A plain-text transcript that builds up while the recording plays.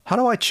How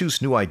do I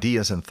choose new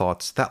ideas and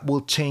thoughts that will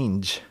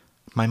change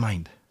my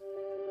mind?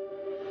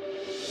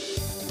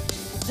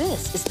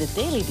 This is the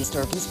Daily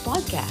Disturbance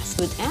Podcast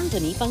with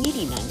Anthony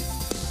Pangilinan.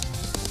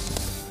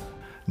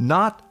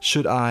 Not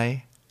should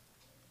I,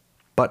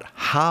 but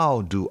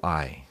how do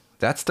I?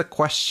 That's the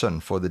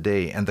question for the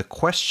day. And the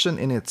question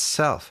in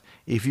itself,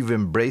 if you've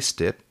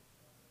embraced it,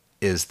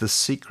 is the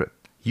secret.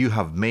 You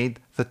have made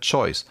the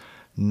choice.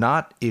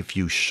 Not if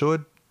you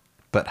should,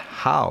 but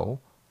how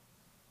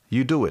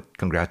you do it.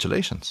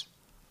 Congratulations.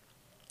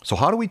 So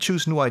how do we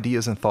choose new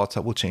ideas and thoughts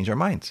that will change our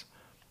minds?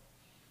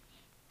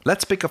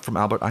 Let's pick up from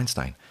Albert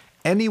Einstein.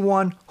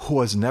 Anyone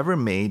who has never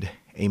made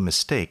a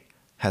mistake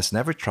has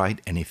never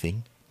tried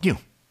anything new.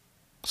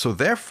 So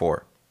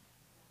therefore,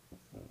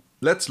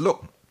 let's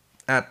look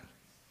at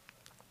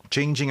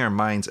changing our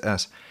minds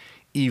as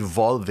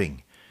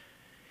evolving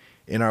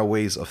in our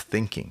ways of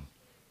thinking,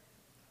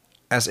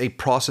 as a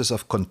process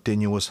of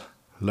continuous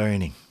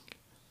learning.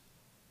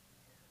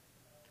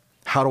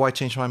 How do I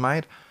change my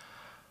mind?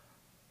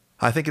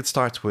 I think it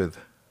starts with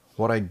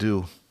what I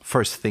do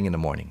first thing in the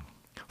morning.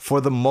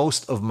 For the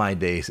most of my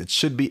days, it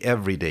should be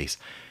every day.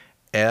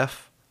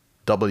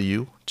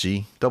 FWGW.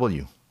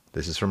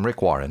 This is from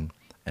Rick Warren.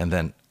 And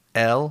then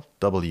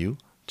LWGW.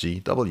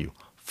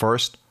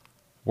 First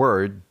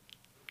word,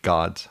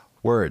 God's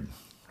word.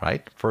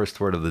 Right? First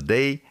word of the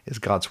day is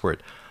God's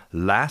word.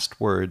 Last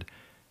word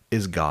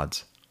is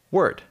God's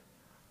word.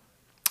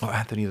 Oh,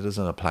 Anthony, that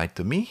doesn't apply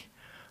to me.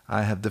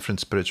 I have different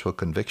spiritual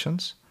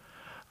convictions.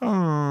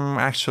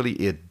 Actually,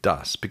 it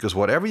does. Because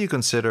whatever you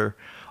consider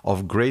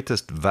of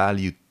greatest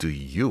value to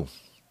you,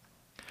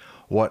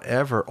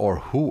 whatever or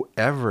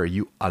whoever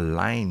you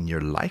align your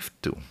life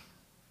to,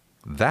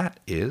 that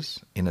is,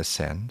 in a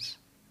sense,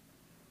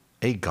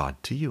 a God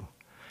to you.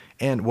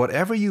 And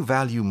whatever you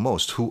value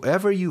most,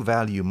 whoever you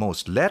value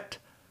most, let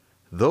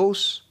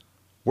those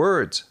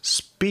words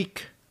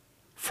speak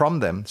from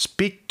them,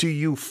 speak to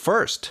you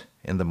first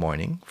in the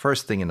morning,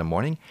 first thing in the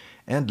morning,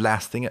 and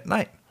last thing at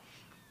night.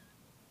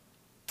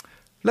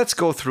 Let's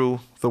go through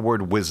the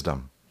word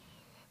wisdom.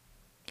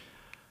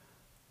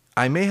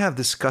 I may have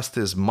discussed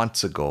this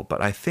months ago,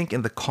 but I think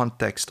in the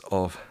context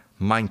of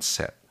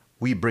mindset,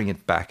 we bring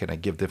it back and I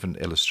give different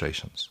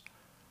illustrations.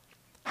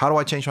 How do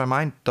I change my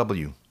mind?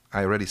 W.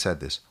 I already said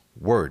this.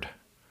 Word.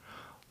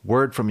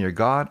 Word from your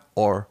God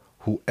or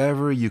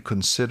whoever you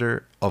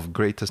consider of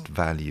greatest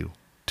value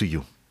to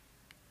you.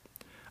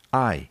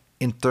 I.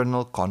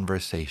 Internal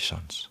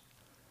conversations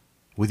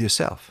with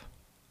yourself.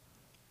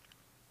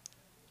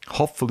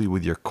 Hopefully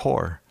with your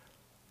core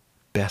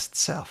best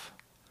self.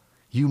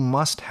 You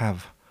must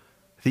have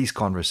these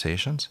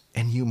conversations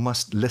and you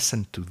must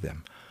listen to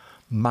them.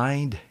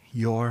 Mind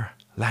your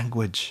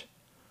language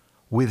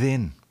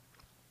within.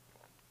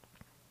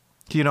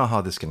 Do you know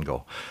how this can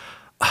go?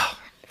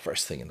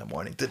 First thing in the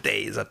morning,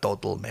 today is a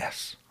total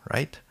mess,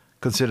 right?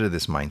 Consider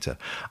this mindset.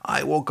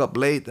 I woke up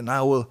late and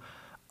I will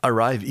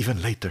arrive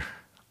even later.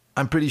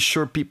 I'm pretty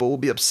sure people will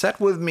be upset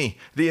with me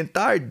the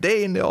entire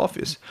day in the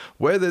office,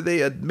 whether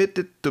they admit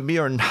it to me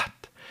or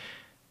not.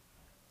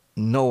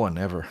 No one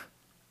ever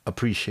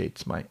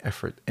appreciates my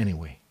effort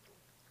anyway.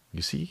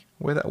 You see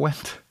where that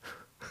went?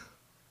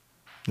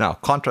 Now,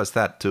 contrast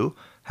that to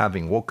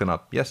having woken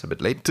up, yes, a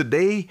bit late.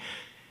 Today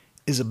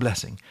is a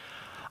blessing.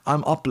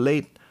 I'm up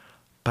late,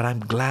 but I'm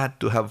glad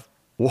to have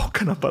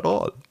woken up at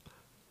all.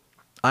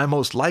 I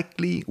most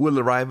likely will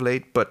arrive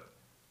late, but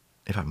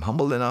if I'm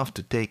humble enough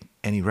to take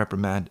any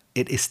reprimand,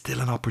 it is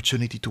still an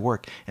opportunity to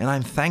work. And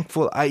I'm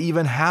thankful I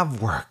even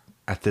have work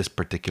at this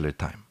particular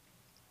time.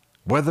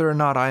 Whether or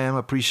not I am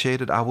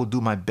appreciated, I will do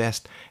my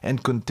best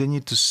and continue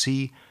to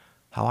see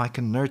how I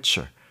can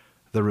nurture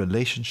the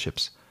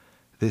relationships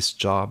this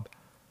job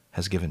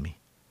has given me.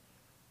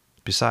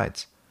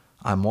 Besides,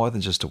 I'm more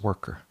than just a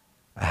worker.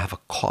 I have a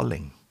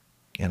calling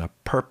and a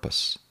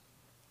purpose,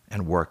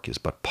 and work is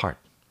but part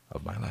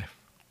of my life.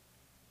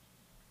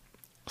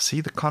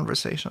 See the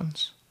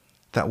conversations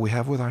that we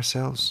have with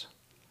ourselves?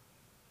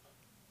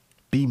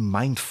 Be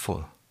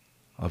mindful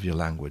of your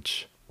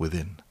language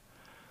within.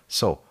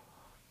 So,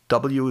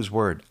 W is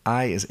word.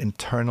 I is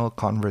internal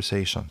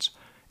conversations.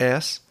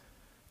 S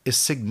is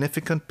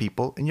significant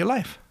people in your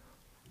life.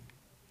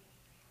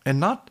 And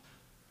not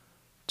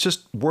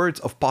just words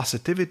of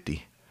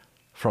positivity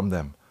from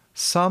them.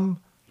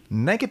 Some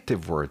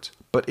negative words.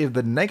 But if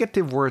the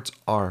negative words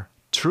are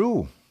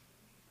true,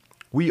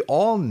 we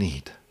all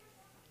need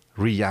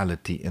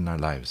reality in our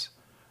lives.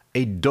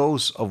 A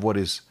dose of what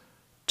is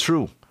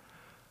true,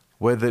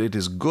 whether it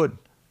is good,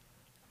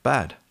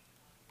 bad,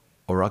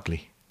 or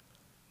ugly.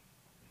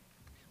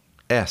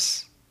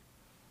 S.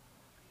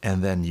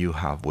 And then you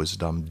have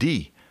wisdom.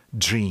 D.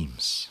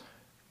 Dreams.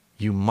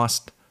 You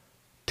must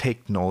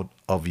take note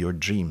of your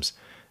dreams,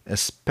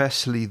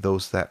 especially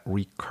those that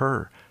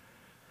recur.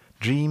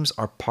 Dreams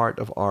are part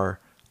of our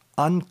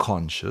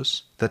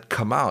unconscious that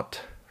come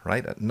out,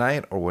 right, at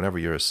night or whenever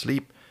you're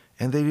asleep,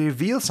 and they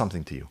reveal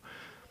something to you.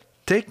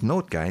 Take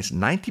note, guys,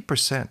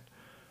 90%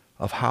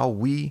 of how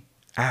we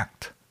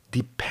act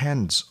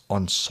depends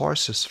on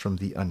sources from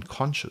the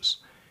unconscious.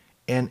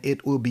 And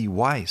it will be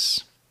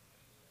wise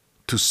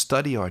to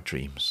study our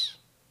dreams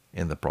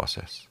in the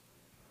process.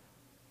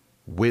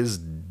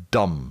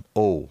 Wisdom,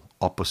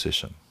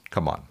 opposition.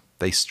 Come on,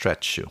 they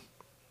stretch you.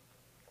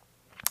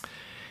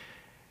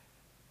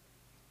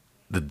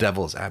 The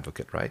devil's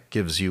advocate, right,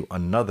 gives you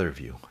another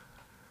view.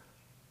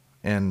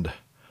 And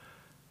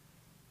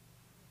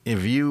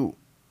if you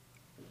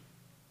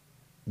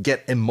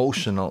get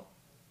emotional,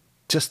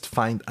 just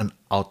find an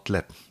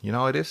outlet. You know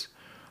how it is?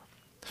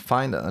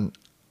 Find an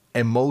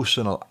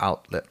emotional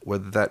outlet,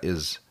 whether that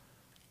is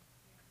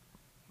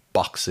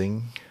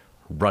boxing,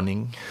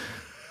 running,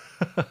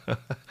 a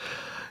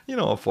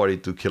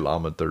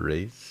 42-kilometer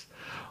race,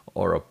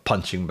 or a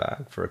punching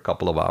bag for a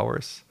couple of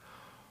hours.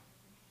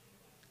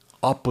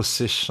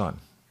 Opposition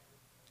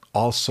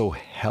also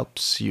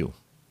helps you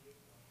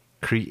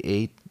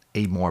create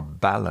a more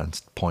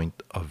balanced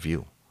point of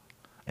view.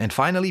 And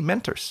finally,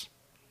 mentors.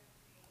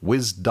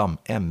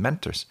 W.I.S.D.O.M,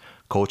 mentors,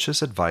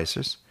 coaches,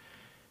 advisors,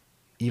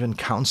 even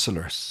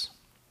counselors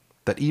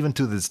that even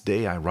to this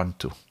day I run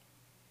to.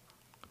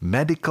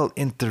 Medical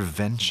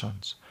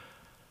interventions,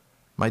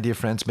 my dear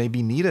friends, may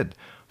be needed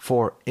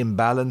for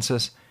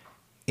imbalances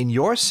in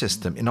your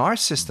system, in our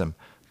system,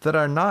 that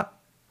are not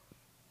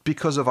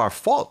because of our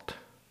fault.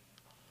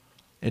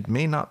 It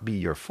may not be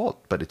your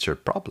fault, but it's your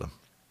problem.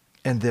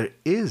 And there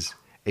is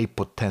a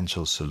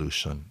potential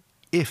solution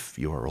if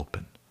you are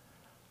open.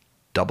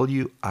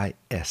 W.I.S.D.O.M.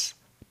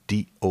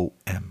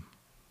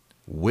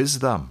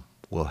 Wisdom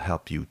will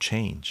help you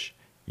change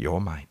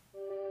your mind.